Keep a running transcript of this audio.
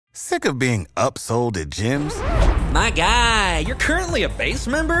Sick of being upsold at gyms? My guy, you're currently a base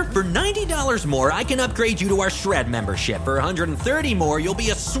member? For $90 more, I can upgrade you to our Shred membership. For $130 more, you'll be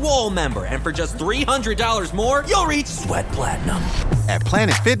a Swole member. And for just $300 more, you'll reach Sweat Platinum. At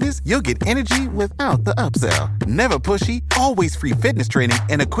Planet Fitness, you'll get energy without the upsell. Never pushy, always free fitness training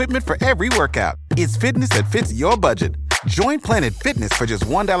and equipment for every workout. It's fitness that fits your budget. Join Planet Fitness for just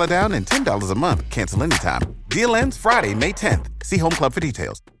 $1 down and $10 a month. Cancel anytime. Deal ends Friday, May 10th. See Home Club for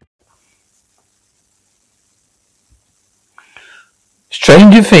details.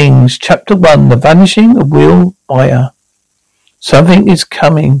 Stranger Things, Chapter 1, The Vanishing of Will Byer. Something is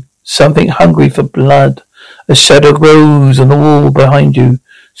coming, something hungry for blood. A shadow grows on the wall behind you,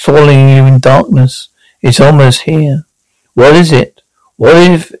 swallowing you in darkness. It's almost here. What is it? What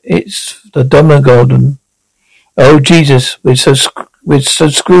if it's the Demogorgon? Oh, Jesus, we're so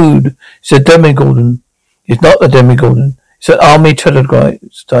screwed. It's a Demogorgon. It's not the Demogorgon. It's an army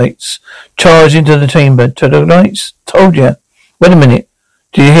troglodytes charged into the chamber. Troglodytes? Told ya. Wait a minute.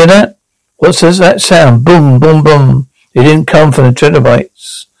 Do you hear that? What does that sound? Boom, boom, boom. They didn't come from the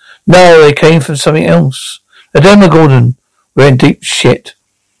troglodytes. No, they came from something else. The Demogorgon. We're in deep shit.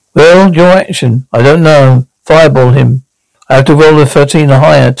 Well, your action. I don't know. Fireball him. I have to roll a 13 or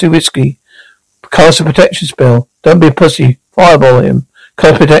higher. Too risky. Cast a protection spell. Don't be a pussy. Fireball him.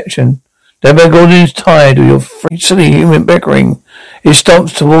 Cast protection. Demogorgon is tired of your silly human bickering. He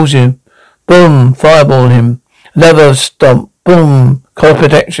stomps towards you. Boom. Fireball him. Another stomp. Boom. Call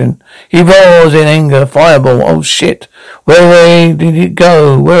protection. He roars in anger. Fireball. Oh shit. Where did it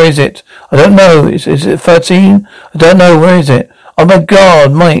go? Where is it? I don't know. Is it 13? I don't know. Where is it? Oh my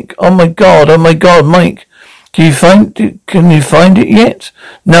god, Mike. Oh my god. Oh my god, Mike. Can you find it yet?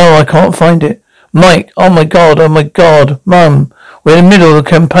 No, I can't find it. Mike. Oh my god. Oh my god. Mum. We're in the middle of the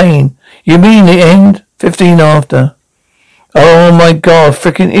campaign. You mean the end? 15 after. Oh my god.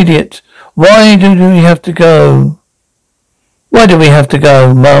 Frickin' idiot. Why do we have to go? Why do we have to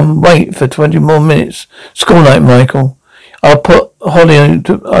go, Mum? Wait for 20 more minutes. School night, Michael. I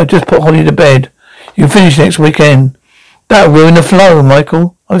just put Holly to bed. You finish next weekend. That'll ruin the flow,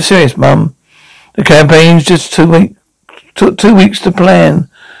 Michael. I'm serious, Mum. The campaign's just 2 weeks. Took 2 weeks to plan.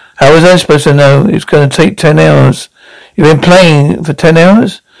 How was I supposed to know it's going to take 10 hours? You've been playing for 10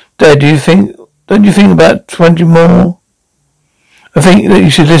 hours? Dad, don't you think about 20 more? I think that you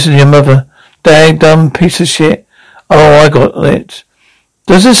should listen to your mother. Dag dumb piece of shit. Oh, I got it.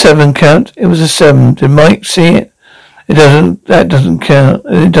 Does a 7 count? It was a 7. Did Mike see it? That doesn't count.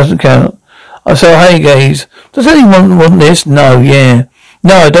 It doesn't count. I saw hey gaze. Does anyone want this? No, yeah.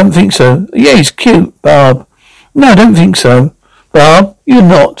 No, I don't think so. Yeah, he's cute, Barb. No, I don't think so. Barb, you're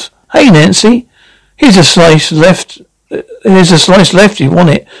not. Hey, Nancy. Here's a slice left. You want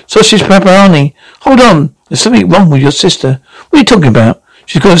it? Sausage pepperoni. Hold on. There's something wrong with your sister. What are you talking about?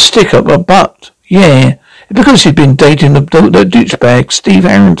 She's got a stick up her butt. Yeah. Because she's been dating the douchebag, Steve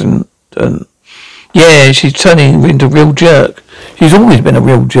Harrington. Yeah, she's turning into a real jerk. She's always been a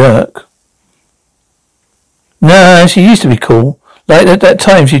real jerk. Nah, she used to be cool. Like at that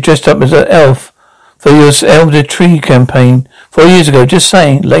time she dressed up as an elf for your Elder Tree campaign 4 years ago. Just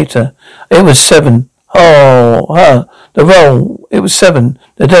saying, later. It was 7. The roll. It was 7.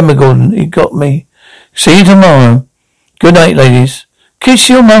 The Demogorgon, he got me. See you tomorrow. Good night, ladies. Kiss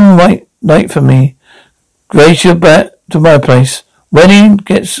your mum right night for me. Raise your bat to my place. Winner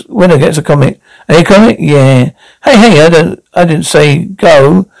gets a comic. A comic? Yeah. Hey, I didn't say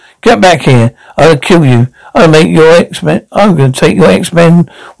go. Get back here. I'll kill you. I'm gonna take your X-Men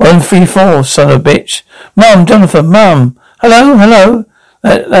 134, son of a bitch. Mum, Jonathan, Mum. Hello.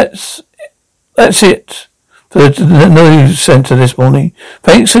 That's it for the news centre this morning.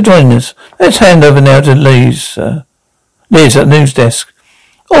 Thanks for joining us. Let's hand over now to Liz at the news desk.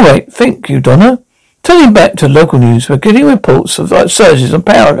 All right, thank you, Donna. Turning back to local news, we're getting reports of surges and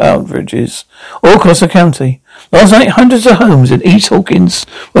power outages all across the county. Last night, hundreds of homes in East Hawkins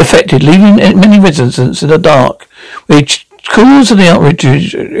were affected, leaving many residents in the dark. The cause of the outrage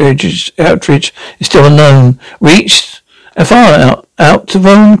is still unknown. Reached far out to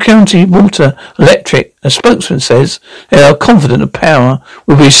Rowan County Water Electric. A spokesman says they are confident the power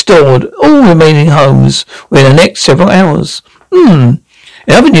will be restored all remaining homes within the next several hours.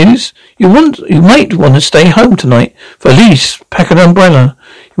 In other news, you might want to stay home tonight. For at least pack an umbrella.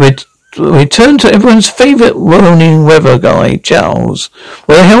 We turn to everyone's favourite rolling weather guy, Charles.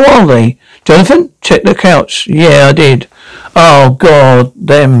 Where the hell are they? Jonathan, check the couch. Yeah, I did. Oh, God,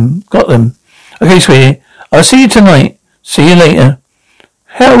 got them. Okay, sweetie, I'll see you tonight. See you later.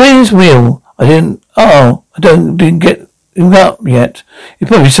 Where's Will? I didn't get him up yet. He's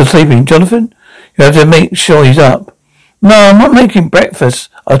probably still sleeping. Jonathan, you have to make sure he's up. No, I'm not making breakfast.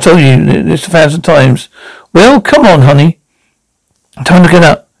 I told you this 1,000 times. Well, come on, honey. Time to get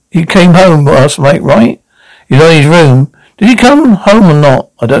up. He came home last night, right? He's in his room. Did he come home or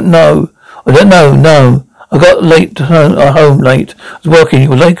not? I don't know. No. I got home late. I was working. You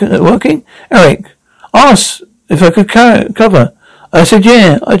were late working? Eric asked if I could cover. I said,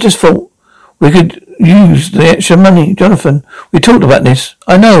 yeah. I just thought we could use the extra money. Jonathan, we talked about this.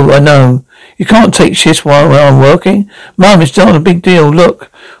 I know. You can't take shifts while I'm working. Mum, it's not a big deal.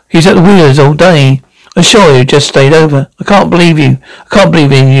 Look, he's at the Wheelers all day. I'm sure you just stayed over. I can't believe you. I can't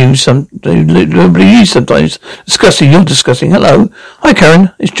believe in you. You sometimes discussing. You're discussing. Hello. Hi,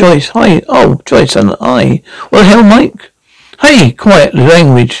 Karen. It's Joyce. Hi. Oh, Joyce and hi. What the hell, Mike? Hey, quiet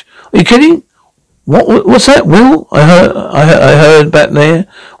language. Are you kidding? What's that, Will? I heard back there.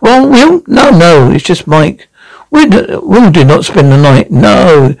 Well, Will? No. It's just Mike. Will did not spend the night.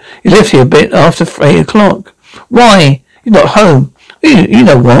 No. He left here a bit after 8 o'clock. Why? He's not home. You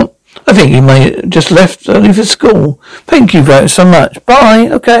know what? I think he may have just left early for school. Thank you very so much. Bye.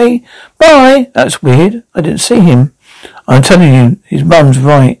 Okay. Bye. That's weird. I didn't see him. I'm telling you, his mum's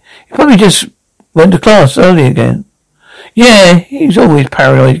right. He probably just went to class early again. Yeah, he's always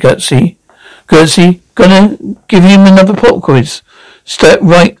paranoid, Gutsy. Gonna give him another pop quiz. Step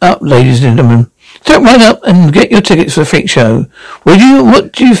right up, ladies and gentlemen. Step right up and get your tickets for the freak show. What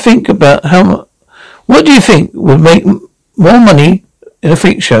do you think would make more money in a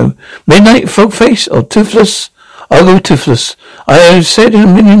freak show? Midnight Frog Face or Toothless? I'll go Toothless. I have said it a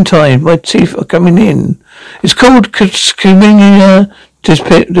million times, my teeth are coming in. It's called Communia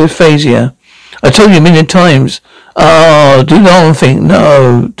dysphasia. I told you a million times. Oh, do the whole thing.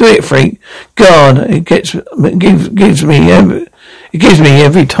 No, do it, freak. God, it gives me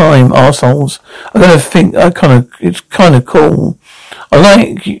every time, arseholes. It's kind of cool. I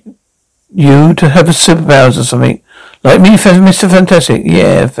like you to have a superpowers or something. Like me, Mr. Fantastic.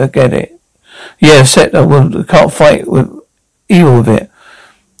 Yeah, forget it. Yeah, I can't fight with evil with it.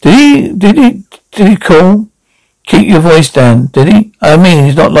 Did he call? Keep your voice down, did he? I mean,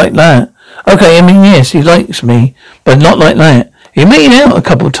 he's not like that. Okay, I mean, yes, he likes me, but not like that. He made out a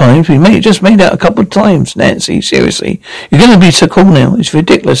couple of times. Just made out a couple of times, Nancy. Seriously. You're going to be so cool now. It's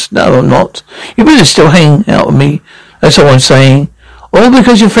ridiculous. No, I'm not. You better still hang out with me. That's all I'm saying. All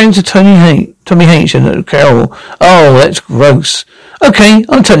because you're friends with Tommy H. and Carol. Oh, that's gross. Okay,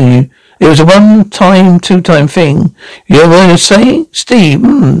 I'm telling you. It was a one-time, two-time thing. You know what I'm saying? Steve,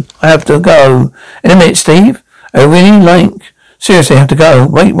 I have to go. In a minute, Steve. I really seriously, I have to go.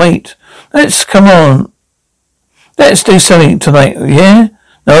 Wait. Come on. Let's do something tonight, yeah?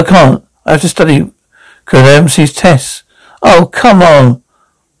 No, I can't. I have to study Credemcy's tests. Oh, come on.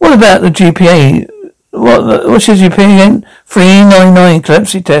 What about the GPA? What's your GPA again? 399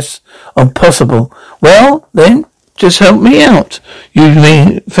 Credemcy tests. Impossible. Well, then, just help me out. You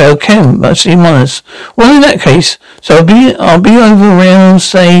may fail chem, but C minus. Well, in that case, so I'll be over around,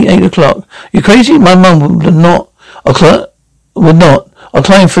 say, 8 o'clock. You crazy? My mum would not. I'll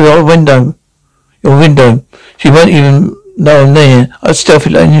climb through your window. She won't even know I'm there. I'd stealthy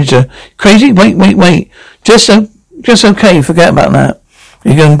like a ninja. Crazy? Wait. Just okay. Forget about that.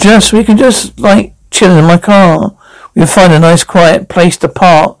 We can just chill in my car. We can find a nice quiet place to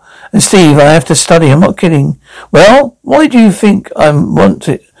park. And Steve, I have to study. I'm not kidding. Well, why do you think I want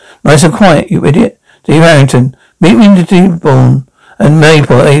it nice and quiet, you idiot? Steve Harrington, meet me in the Dearborn and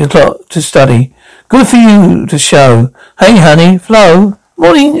Maple at 8 o'clock to study. Good for you to show. Hey, honey, Flo.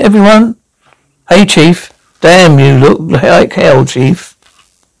 Morning, everyone. Hey, Chief. Damn, you look like hell, Chief.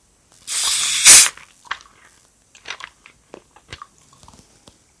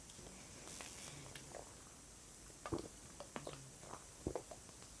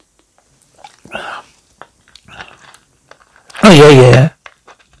 Oh, yeah.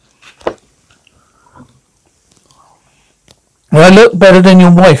 Well, I look better than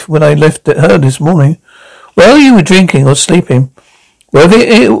your wife when I left her this morning. Well, you were drinking or sleeping. Whether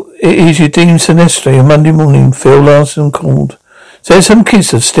it is you deem sinister on Monday morning, Phil Larson called. Says some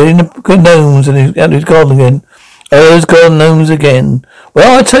kids are stealing the gnomes and his garden again. Oh, his garden gnomes again.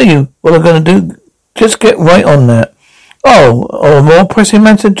 Well, I tell you what I'm going to do. Just get right on that. Oh, a more pressing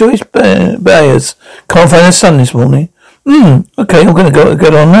matter, Joyce Byers. Can't find her son this morning. Okay, I'm going to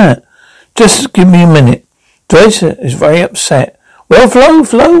get on that. Just give me a minute. Joyce is very upset. Well,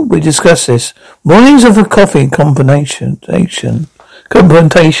 Flo, we discussed this. Mornings of a coffee confrontation.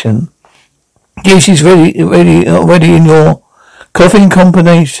 Yeah, she's ready in your coffee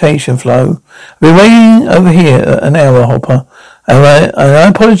confrontation, Flo. I've been waiting over here an hour, Hopper. And I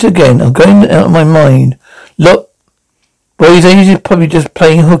apologize again. I'm going out of my mind. Look, boys, he's probably just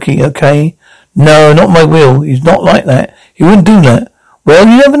playing hooky, okay? No, not my Will. He's not like that. He wouldn't do that. Well,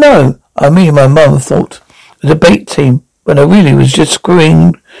 you never know. Me and my mother thought the debate team, when I really was just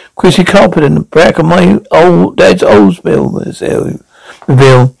screwing Chrissy Carpet in the back of my old dad's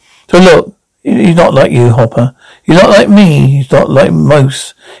Oldsmobile. So look, he's not like you, Hopper. He's not like me. He's not like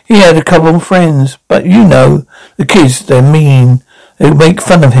most. He had a couple of friends, but you know, the kids, they're mean. They make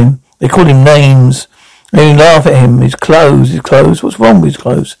fun of him. They call him names. They laugh at him. His clothes. What's wrong with his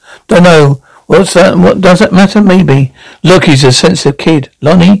clothes? Don't know. What's that? What does that matter? Maybe. Look, he's a sensitive kid.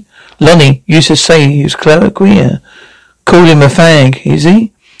 Lonnie used to say he was queer. Called him a fag, is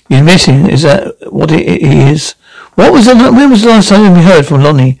he? He's missing. Is that what he is? When was the last time we heard from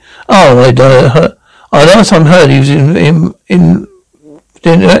Lonnie? Oh, I don't know. Last time I heard he was in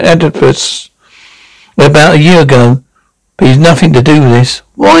Oedipus about a year ago. But he's nothing to do with this.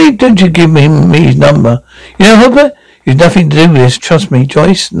 Why don't you give me his number? You know, Hopper, he's nothing to do with this. Trust me,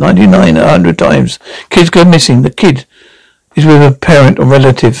 Joyce. 99 out of 100 times. Kids go missing. The kid is with a parent or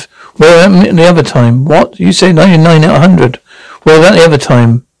relative. Well, the other time. What? You say 99 out of 100. Well, that the other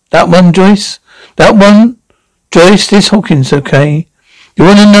time. That one, Joyce? That one? Joyce, this Hawkins, okay? You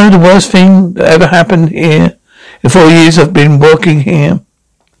want to know the worst thing that ever happened here? In 4 years I've been working here.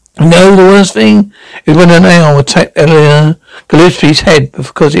 You know the worst thing is when an owl attacked Eleanor Gillespie's head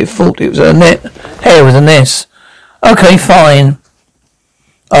because it thought it was a hair with an S. Okay, fine.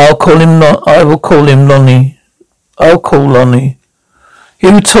 I will call him Lonnie. I'll call Lonnie. He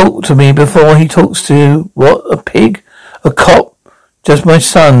will talk to me before he talks to you. What, a pig? A cop? Just my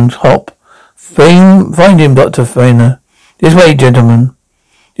son, Hop. Find him, Dr. Frainer. This way, gentlemen.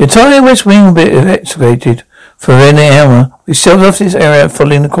 The entire West Wing will be excavated for an hour. We sealed off this area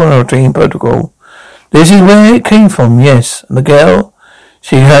following the quarantine protocol. This is where it came from, yes. And the girl,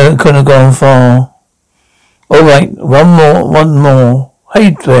 she couldn't have gone far. All right, one more.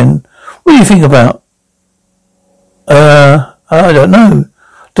 Hey, Ben, what do you think about? I don't know.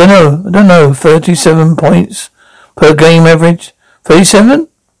 37 points per game average. 37?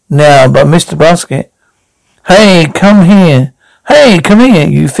 Now, but Mr. Basket. Hey, come here.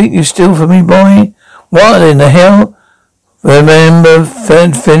 You think you steal from me, boy? What in the hell? Remember,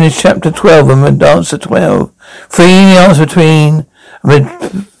 finish chapter 12 and answer 12. 3 answer between,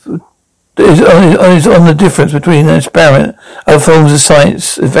 is on the difference between transparent and forms of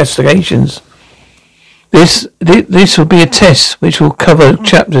science investigations. This will be a test which will cover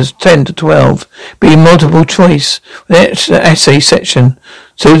chapters 10 to 12, be multiple choice, the essay section.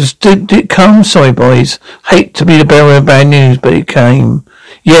 So did it come? Sorry, boys. Hate to be the bearer of bad news, but it came.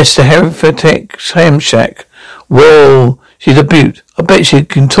 Yes, the Hereford Ham Shack. Whoa, she's a beaut. I bet she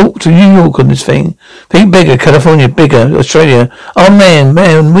can talk to New York on this thing. Think bigger, California bigger, Australia. Oh man,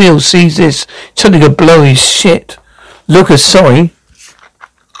 Will sees this. Suddenly gonna blow his shit. Lucas, sorry.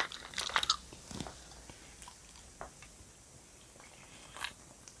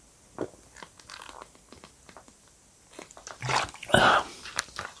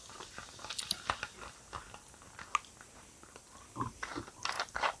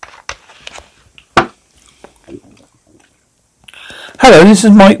 Hello, this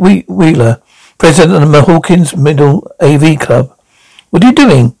is Mike Wheeler, president of the Hawkins Middle AV Club. What are you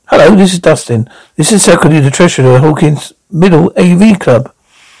doing? Hello, this is Dustin. This is secretary of the treasurer of the Hawkins Middle AV Club.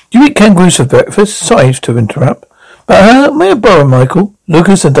 Do you eat kangaroos for breakfast? Sorry to interrupt. But may I borrow Michael,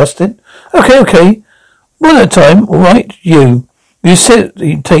 Lucas and Dustin? Okay. One at a time, alright, you. You said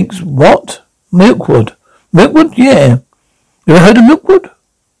he takes what? Milkwood. Milkwood? Yeah. You ever heard of Milkwood?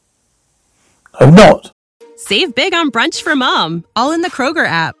 I've not. Save big on brunch for mom, all in the Kroger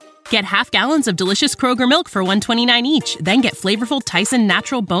app. Get half gallons of delicious Kroger milk for $1.29 each. Then get flavorful Tyson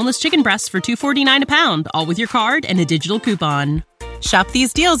natural boneless chicken breasts for $2.49 a pound, all with your card and a digital coupon. Shop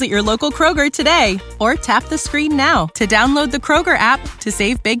these deals at your local Kroger today, or tap the screen now to download the Kroger app to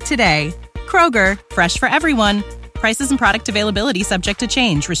save big today. Kroger, fresh for everyone. Prices and product availability subject to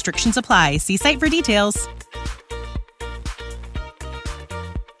change. Restrictions apply. See site for details.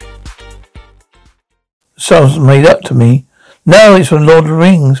 Sounds made up to me. No, it's from Lord of the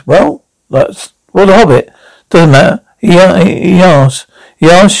Rings. Well, that's the Hobbit. Doesn't matter. He asked,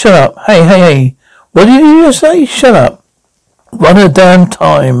 shut up. Hey. What did you say? Shut up. One at a damn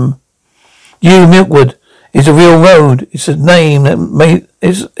time. You, Milkwood, is a real road. It's a name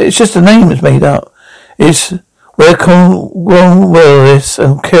it's just a name that's made up. It's where Cornwallis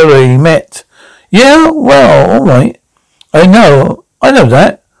and Curry met. Yeah, well, all right. I know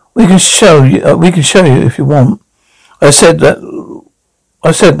that. We can show you if you want. I said that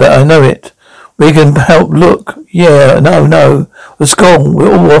I know it. We can help look. Yeah, no. Let's go.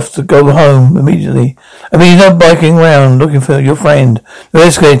 We're all off to go home immediately. I mean, no biking around looking for your friend. No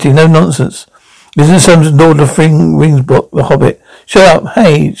escalating, no nonsense. Isn't some Lord of the Rings book, The Hobbit? Shut up.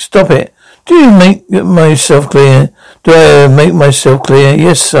 Hey, stop it. Do you make myself clear? Do I make myself clear?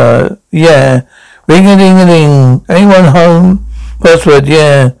 Yes, sir. Yeah. Ring-a-ding-a-ding. Anyone home? Password,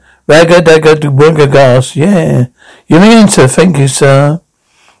 yeah. Ragga-dagga-wagga-gas, yeah. You may enter, thank you, sir.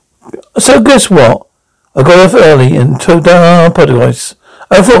 So guess what? I got off early and took down our poltergeist.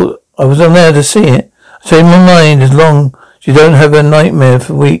 I thought I was allowed to see it. I changed my mind as long as you don't have a nightmare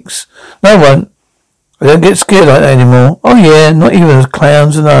for weeks. No one. I don't get scared like that anymore. Oh yeah, not even as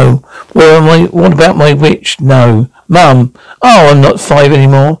clowns, no. Well, what about my witch? No. Mum. Oh, I'm not 5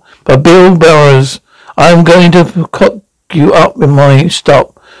 anymore. But Bill Burrows, I'm going to cock you up in my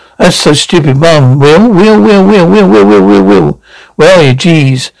stop. That's so stupid, Mum. Will. Where are you?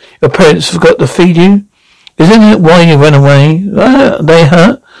 Jeez. Your parents forgot to feed you? Isn't it why you ran away? They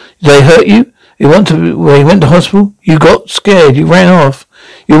hurt you? You went to hospital? You got scared. You ran off.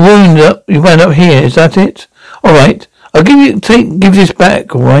 You ran up here. Is that it? All right. I'll give this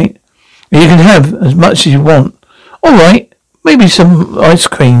back. All right. You can have as much as you want. All right. Maybe some ice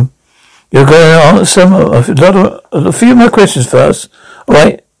cream. You're going to answer a few of my questions first. All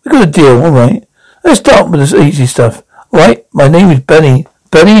right. We got a deal. All right. Let's start with this easy stuff. All right. My name is Benny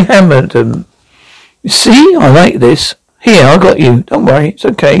Hamilton. See, I like this. Here, I got you. Don't worry. It's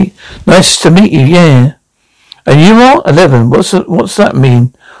okay. Nice to meet you. Yeah. And you are 11. What's that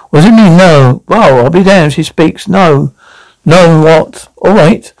mean? What does it mean? No. Well, I'll be damned. She speaks. No. No, what? All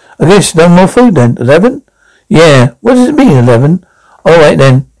right. I guess no more food then. 11? Yeah. What does it mean, 11? All right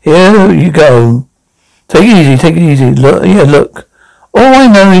then. Here you go. Take it easy. Look. All I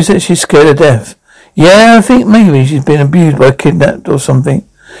know is that she's scared to death. Yeah, I think maybe she's been abused by kidnapped or something.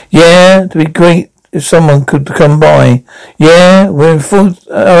 Yeah, to be great if someone could come by. Yeah, we're at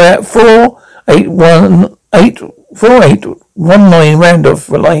 4819 Randolph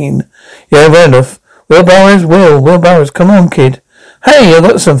Lane. Yeah, Randolph. Will Bowers, come on, kid. Hey, I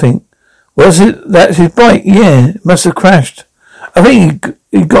got something. Was it? That's his bike. Yeah, it must have crashed. I think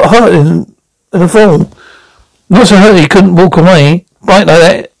he got hurt in a fall. Not so hurt he couldn't walk away. Bike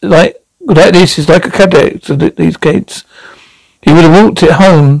like this is like a cadet to these kids. He would have walked it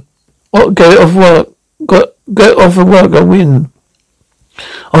home. What? Get it off work. Get off of work. Go win.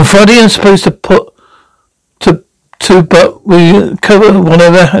 On Friday, I'm supposed to but we cover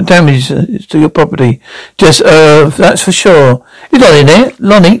whatever damage to your property. Just that's for sure. Is Lonnie there?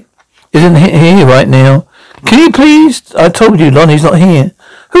 Lonnie isn't here right now. Can you please? I told you Lonnie's not here.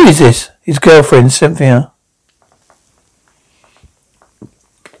 Who is this? His girlfriend, Cynthia.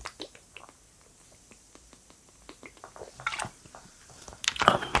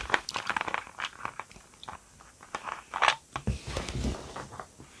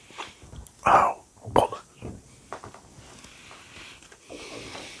 Oh, bollocks.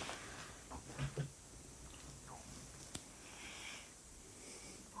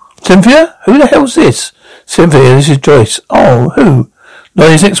 Cynthia? Who the hell's this? Cynthia, this is Joyce. Oh, who?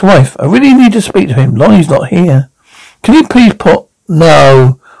 Lonnie's ex-wife. I really need to speak to him. Lonnie's not here. Can you please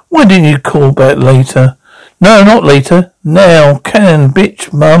No. Why didn't you call back later? No, not later. Now.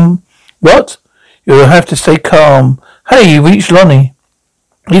 Bitch, Mum. What? You'll have to stay calm. Hey, you reached Lonnie.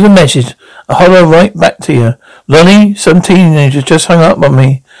 Leave a message. I'll holler right back to you. Lonnie, some teenager just hung up on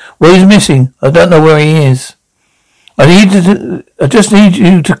me. Well, he's missing. I don't know where he is. I just need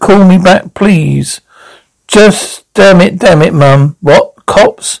you to call me back, please. Just, damn it, Mum. What?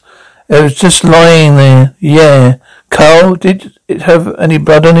 Cops? It was just lying there. Yeah. Carl, did it have any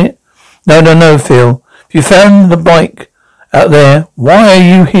blood on it? No, Phil. If you found the bike out there, why are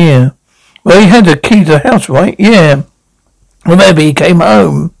you here? Well, he had the key to the house, right? Yeah. Well, maybe he came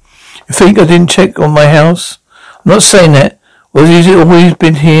home. You think I didn't check on my house? I'm not saying that. Well, has he always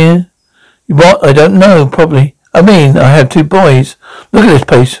been here? What? I don't know, probably. I mean, I have 2 boys. Look at this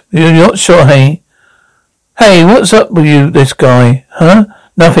place. You're not sure, hey? Hey, what's up with you, this guy? Huh?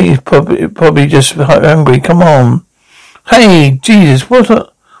 Nothing. He's probably just hungry. Come on. Hey, Jesus, what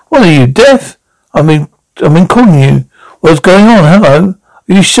are you, deaf? I mean calling you. What's going on? Hello?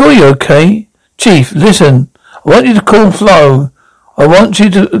 Are you sure you're okay? Chief, listen. I want you to call Flo. I want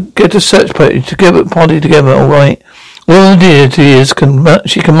you to get a search party together, all right? All the ideas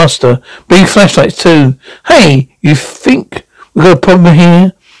she can muster. Big flashlights too. Hey, you think we've got a problem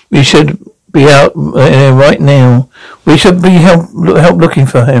here? We should be out right now. We should be help looking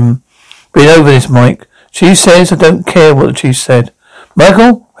for him. Been over this, Mike. She says I don't care what the chief said.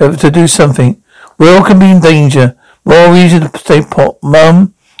 Michael, we have to do something. We all can be in danger. More reason to stay put.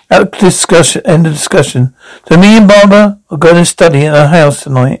 Mum, end of discussion. So me and Barbara are going to study in our house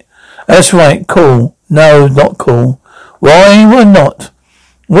tonight. That's right, cool. No, not cool. Why not?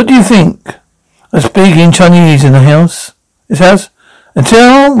 What do you think? I'm speaking Chinese in the house. This house?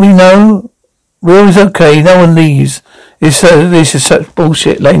 Until we know Will is okay, no one leaves. This is such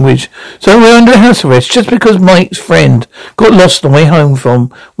bullshit language. So we're under house arrest just because Mike's friend got lost on the way home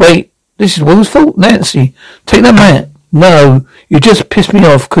from... Wait, this is Will's fault? Nancy, take that mat. No, you just pissed me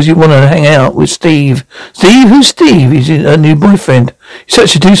off because you want to hang out with Steve. Steve? Who's Steve? He's her new boyfriend. He's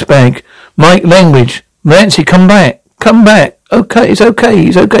such a douchebag. Mike, language. Nancy, come back. Come back. Okay, it's okay.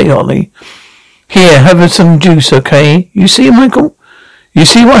 He's okay, Holly. Here, have some juice, okay? You see, Michael? You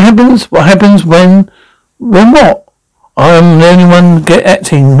see what happens? What happens when what? I'm the only one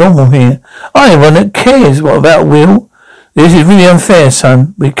acting normal here. I'm the one that cares. What about Will? This is really unfair,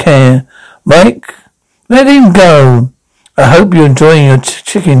 son. We care. Mike, let him go. I hope you're enjoying your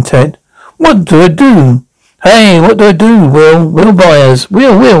chicken, Ted. What do I do? Hey, what do I do? Will Byers.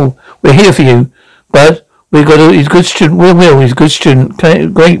 Will. We're here for you. But he's a good student. He's a good student.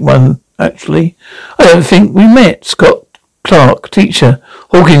 Great one, actually. I don't think we met. Scott Clark, teacher.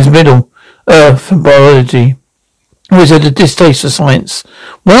 Hawkins Middle. Earth and biology. Was it a distaste for science?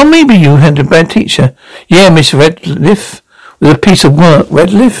 Well, maybe you had a bad teacher. Yeah, Miss Redcliffe. Was a piece of work.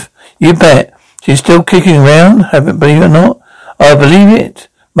 Redcliffe? You bet. She's still kicking around. Haven't believe it or not. I believe it.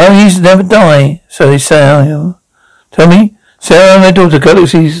 Mummies never die. So they say. Tell me. Sarah, my daughter,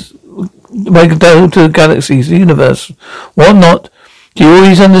 galaxies. My daughter, galaxies, the universe. What not? She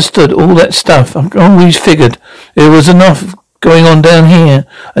always understood all that stuff. I always figured there was enough going on down here.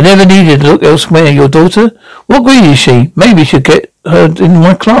 I never needed to look elsewhere. Your daughter? What grade is she? Maybe she'll get her in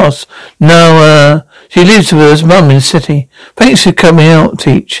my class. No, she lives with her mum in the city. Thanks for coming out,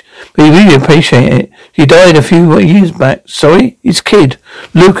 Teach. We really appreciate it. She died a few years back. Sorry? It's Kid.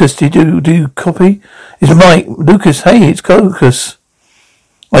 Lucas, do you copy? It's Mike. Lucas, hey, it's Lucas.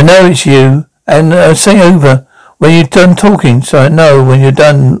 I know it's you. And say over when you're done talking, so I know when you're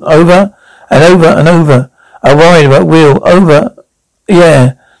done. Over and over and over. I'm worried about Will. Over.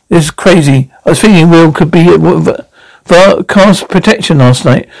 Yeah, this is crazy. I was thinking Will could be cast protection last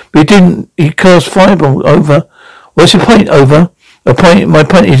night, but he didn't. He cast fireball. Over. What's your point? Over. My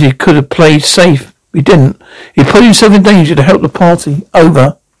point is he could have played safe. He didn't. He put himself in danger to help the party.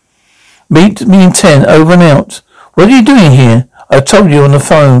 Over. Meet me in 10. Over and out. What are you doing here? I told you on the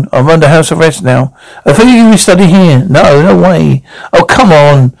phone. I'm under house arrest now. I thought you would study here. No way. Oh, come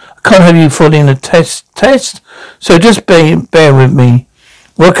on. I can't have you falling a test. So just bear with me.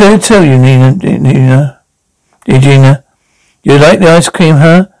 What can I tell you, Nina? Gina? You like the ice cream,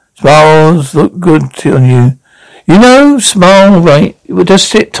 huh? Smiles look good on you. You know, smile, right? We'll just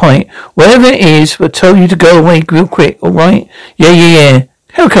sit tight. Whatever it is, we'll tell you to go away real quick, alright? Yeah.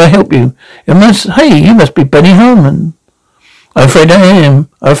 How can I help you? You must be Benny Harmon. I'm afraid I am.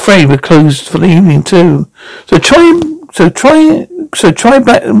 I'm afraid we're closed for the evening too. So try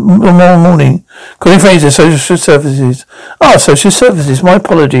back tomorrow morning. Colin Fraser, Social Services. Social Services, my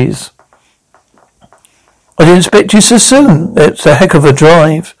apologies. I didn't expect you so soon. It's a heck of a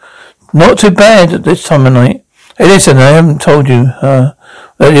drive. Not too bad at this time of night. Hey, listen, I haven't told you that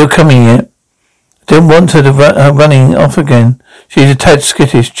you're coming yet. I didn't want her to running off again. She's a tad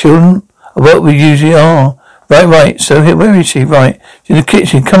skittish. Children are what we usually are. Right. So where is she? Right. She's in the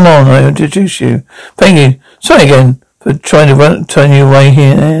kitchen. Come on, I'll introduce you. Thank you. Sorry again for trying to turn you away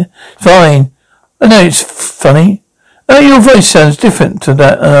here. Fine. I know it's funny. Your voice sounds different to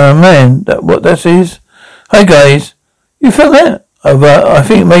that man. That is? Hi guys. You felt that? I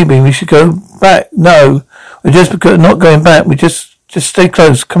think maybe we should go back. No, we're just not going back. We just stay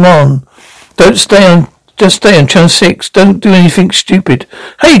close. Come on. Just stay on channel 6. Don't do anything stupid.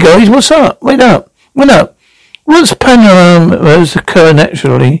 Hey guys, what's up? Wait up. Once panoramas occur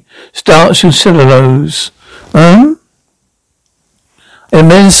naturally, starch and cellulose, in a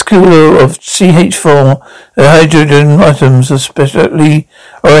minuscule of CH4, the hydrogen atoms are specially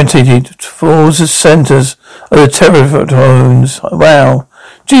orientated towards the centers of the terophones. Wow.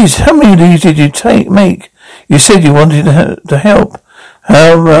 Geez, how many of these did you make? You said you wanted to help.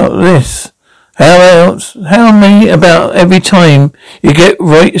 How about this? How many about every time you get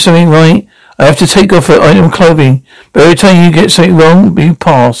something right? I have to take off an item of clothing, but every time you get something wrong, you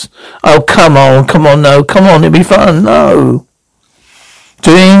pass. Oh, come on, it'll be fun, no.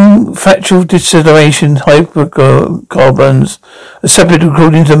 Doing factual distillation, hydrocarbons are separated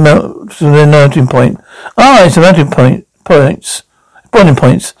according to their melting point. It's the melting points. Boiling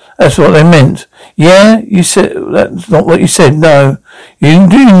points. That's what they meant. Yeah, you said, that's not what you said, no. You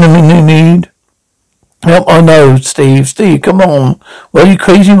do need help, I know, Steve, come on. Well, are you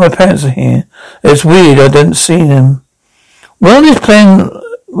crazy? My parents are here. It's weird, I didn't see them. Well, this plan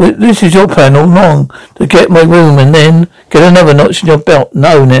this is your plan all along, to get my room and then get another notch in your belt.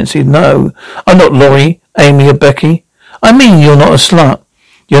 No, Nancy, no. I'm not Laurie, Amy or Becky. I mean, you're not a slut.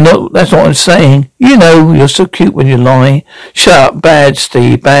 You're not, that's what I'm saying. You know, you're so cute when you lie. Shut up, bad,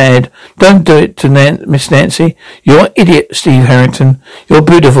 Steve, bad. Don't do it to Miss Nancy. You're an idiot, Steve Harrington. You're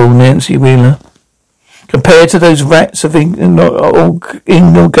beautiful, Nancy Wheeler. Compared to those rats of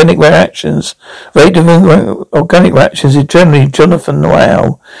inorganic reactions, rate of organic reactions is generally Jonathan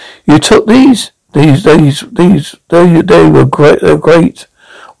Wow. You took these? They were great. They're great.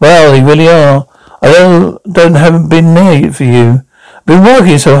 Well, they really are. Haven't been there for you. I've been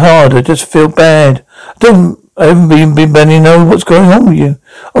working so hard, I just feel bad. I haven't even been letting you know what's going on with you.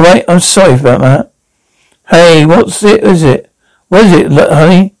 Alright, I'm sorry about that. Hey, what is it? What is it,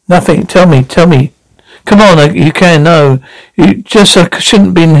 honey? Nothing. Tell me. Come on, you can, no. You just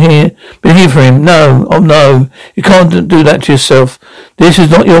shouldn't been here for him. No, oh no. You can't do that to yourself. This is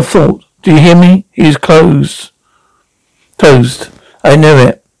not your fault. Do you hear me? He's closed. I know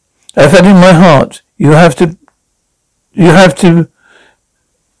it. I've had in my heart. You have to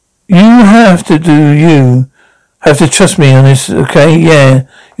trust me on this, okay? Yeah.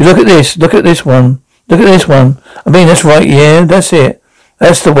 You look at this one. I mean, that's right, yeah, that's it.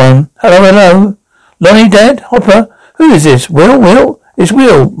 That's the one. Hello? Lonnie, Dad? Hopper? Who is this? Will? It's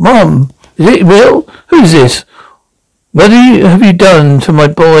Will. Mom. Is it Will? Who is this? What have you done to my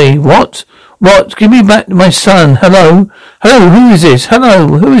boy? What? Give me back my son. Hello? Who is this?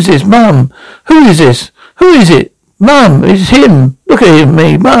 Hello? Who is this? Mom? Who is this? Who is it? Mum, it's him. Look at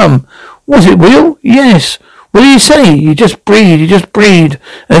me, Mum. Was it Will? Yes. What do you say? You just breathe.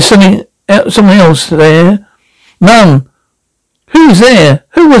 There's something else there. Mum, who's there?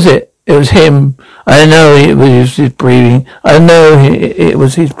 Who was it? It was him. I know it was his breathing. It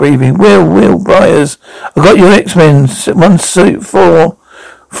was his breathing. Will Byers. I got your X-Men 134.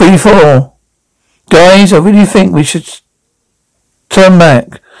 Guys, I really think we should turn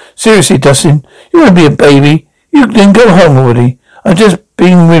back. Seriously, Dustin, you want to be a baby? You then go home already. I'm just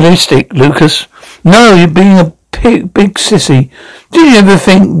being realistic, Lucas. No, you're being a big sissy. Did you ever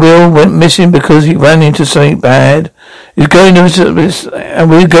think Will went missing because he ran into something bad? We're going to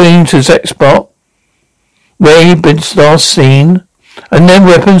Zach's spot where he'd been last seen, and no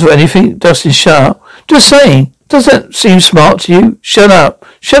weapons or anything. Dustin, shut up. Just saying. Does that seem smart to you? Shut up.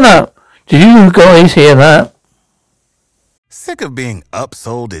 Did you guys hear that? Sick of being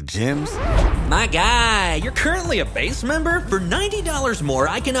upsold at gyms? My guy, you're currently a base member? For $90 more,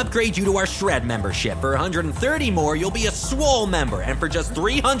 I can upgrade you to our Shred membership. For $130 more, you'll be a Swole member. And for just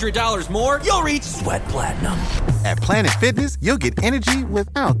 $300 more, you'll reach Sweat Platinum. At Planet Fitness, you'll get energy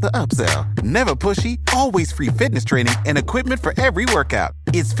without the upsell. Never pushy, always free fitness training and equipment for every workout.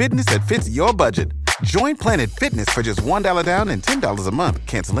 It's fitness that fits your budget. Join Planet Fitness for just $1 down and $10 a month.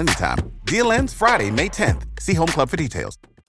 Cancel anytime. Deal ends Friday, May 10th. See Home Club for details.